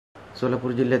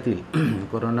सोलापूर जिल्ह्यातील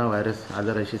corona virus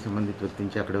आजाराशी संबंधित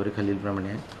व्यक्तींची आकडेवारी खालीलप्रमाणे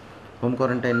आहे. होम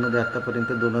क्वारंटाईनमध्ये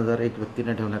आत्तापर्यंत 2001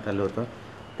 व्यक्तींना ठेवण्यात आलं होतं.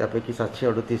 त्यापैकी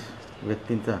 738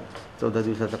 व्यक्तींचा 14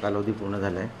 दिवसाचा कालावधी पूर्ण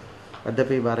झाला आहे.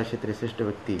 अद्यापही 1263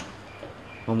 व्यक्ती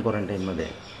होम क्वारंटाईनमध्ये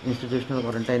आहे. इन्स्टिट्यूशनल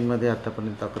क्वारंटाईनमध्ये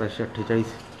आत्तापर्यंत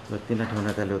 1148 व्यक्तींना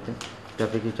ठेवण्यात आले होते.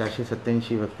 त्यापैकी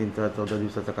 487 व्यक्तींचा 14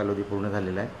 दिवसाचा कालावधी पूर्ण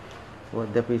झालेला आहे व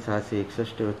अद्यापही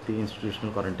 661 व्यक्ती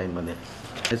इन्स्टिट्यूशनल क्वारंटाईनमध्ये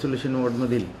आहे. आयसोलेशन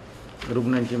वॉर्डमधील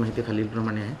रुग्णांची माहिती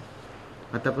खालीलप्रमाणे आहे.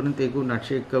 आतापर्यंत एकूण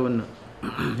 851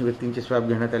 व्यक्तींचे स्वॅब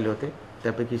घेण्यात आले होते.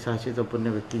 त्यापैकी 654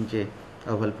 व्यक्तींचे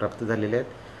अहवाल प्राप्त झालेले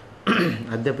आहेत.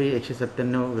 अद्यापही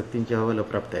 197 व्यक्तींचे अहवाल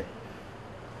अप्राप्त आहेत.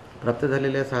 प्राप्त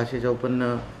झालेल्या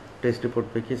 654 टेस्ट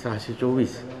रिपोर्टपैकी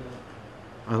 624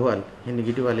 अहवाल हे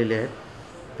निगेटिव्ह आलेले आहेत,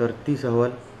 तर 30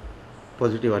 अहवाल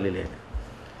पॉझिटिव्ह आलेले आहेत.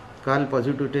 काल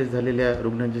पॉझिटिव्ह टेस्ट झालेल्या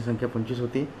रुग्णांची संख्या 25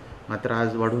 होती, मात्र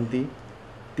आज वाढून ती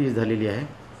 30 झालेली आहे.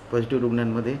 पॉझिटिव्ह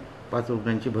रुग्णांमध्ये 5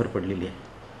 रुग्णांची भर पडलेली आहे.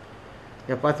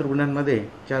 या 5 रुग्णांमध्ये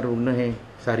 4 रुग्ण हे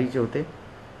सारीचे होते,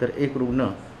 तर 1 रुग्ण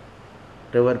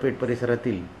रविवारपेठ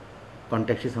परिसरातील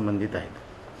कॉन्टॅक्टशी संबंधित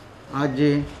आहेत. आज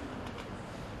जे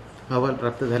अहवाल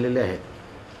प्राप्त झालेले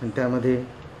आहेत आणि त्यामध्ये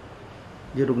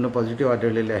जे रुग्ण पॉझिटिव्ह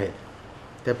आढळलेले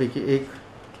आहेत त्यापैकी 1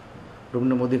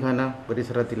 रुग्ण मोदीखाना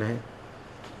परिसरातील आहे,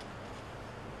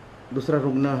 दुसरा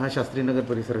रुग्ण हा शास्त्रीनगर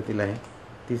परिसरातील आहे,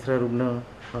 तिसरा रुग्ण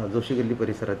जोशी गल्ली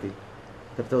परिसरातील,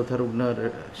 तर चौथा रुग्ण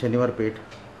शनिवार पेठ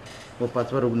व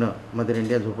 5वा रुग्ण मदर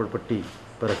इंडिया झोपडपट्टी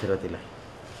परिसरातील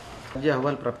आहे. जे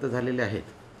अहवाल प्राप्त झालेले आहेत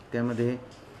त्यामध्ये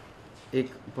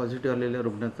 1 पॉझिटिव्ह आलेल्या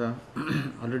रुग्णाचा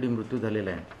ऑलरेडी मृत्यू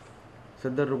झालेला आहे.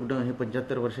 सदर रुग्ण हे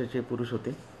 75 वर्षाचे पुरुष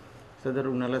होते. सदर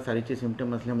रुग्णाला सारीचे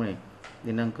सिम्पटम असल्यामुळे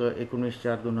दिनांक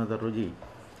 19/4/2000 रोजी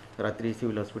रात्री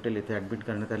सिव्हिल हॉस्पिटल येथे ॲडमिट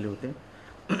करण्यात आले होते.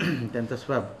 त्यांचा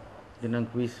स्वॅब दिनांक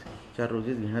 20/4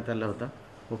 रोजीच घेण्यात आला होता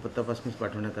व तपासणीस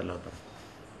पाठवण्यात आला होता.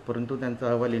 परंतु त्यांचा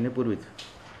अहवाल येण्यापूर्वीच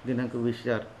दिनांक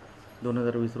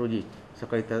 20/4/2020 रोजी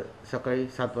सकाळी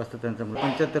 7 वाजता त्यांचा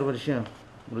 75 वर्षीय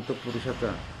मृत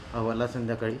पुरुषाचा अहवाल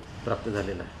संध्याकाळी प्राप्त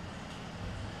झालेला आहे.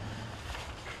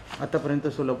 आतापर्यंत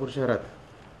सोलापूर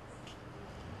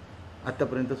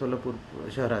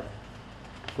शहरात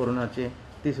कोरोनाचे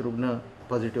 30 रुग्ण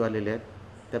पॉझिटिव्ह आलेले आहेत.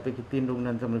 त्यापैकी 3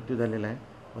 रुग्णांचा मृत्यू झालेला आहे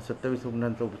व 27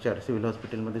 रुग्णांचा उपचार सिव्हिल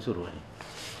हॉस्पिटलमध्ये सुरू आहे.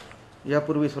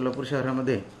 यापूर्वी सोलापूर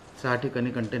शहरामध्ये 6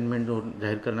 ठिकाणी कंटेनमेंट झोन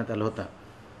जाहीर करण्यात आला होता,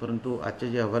 परंतु आजचे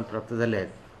जे अहवाल प्राप्त झाले आहेत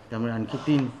त्यामुळे आणखी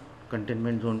 3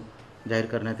 कंटेनमेंट झोन जाहीर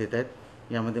करण्यात येत आहेत.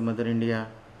 यामध्ये मदर इंडिया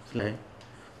आहे,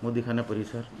 मोदीखाना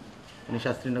परिसर आणि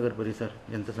शास्त्रीनगर परिसर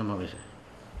यांचा समावेश आहे.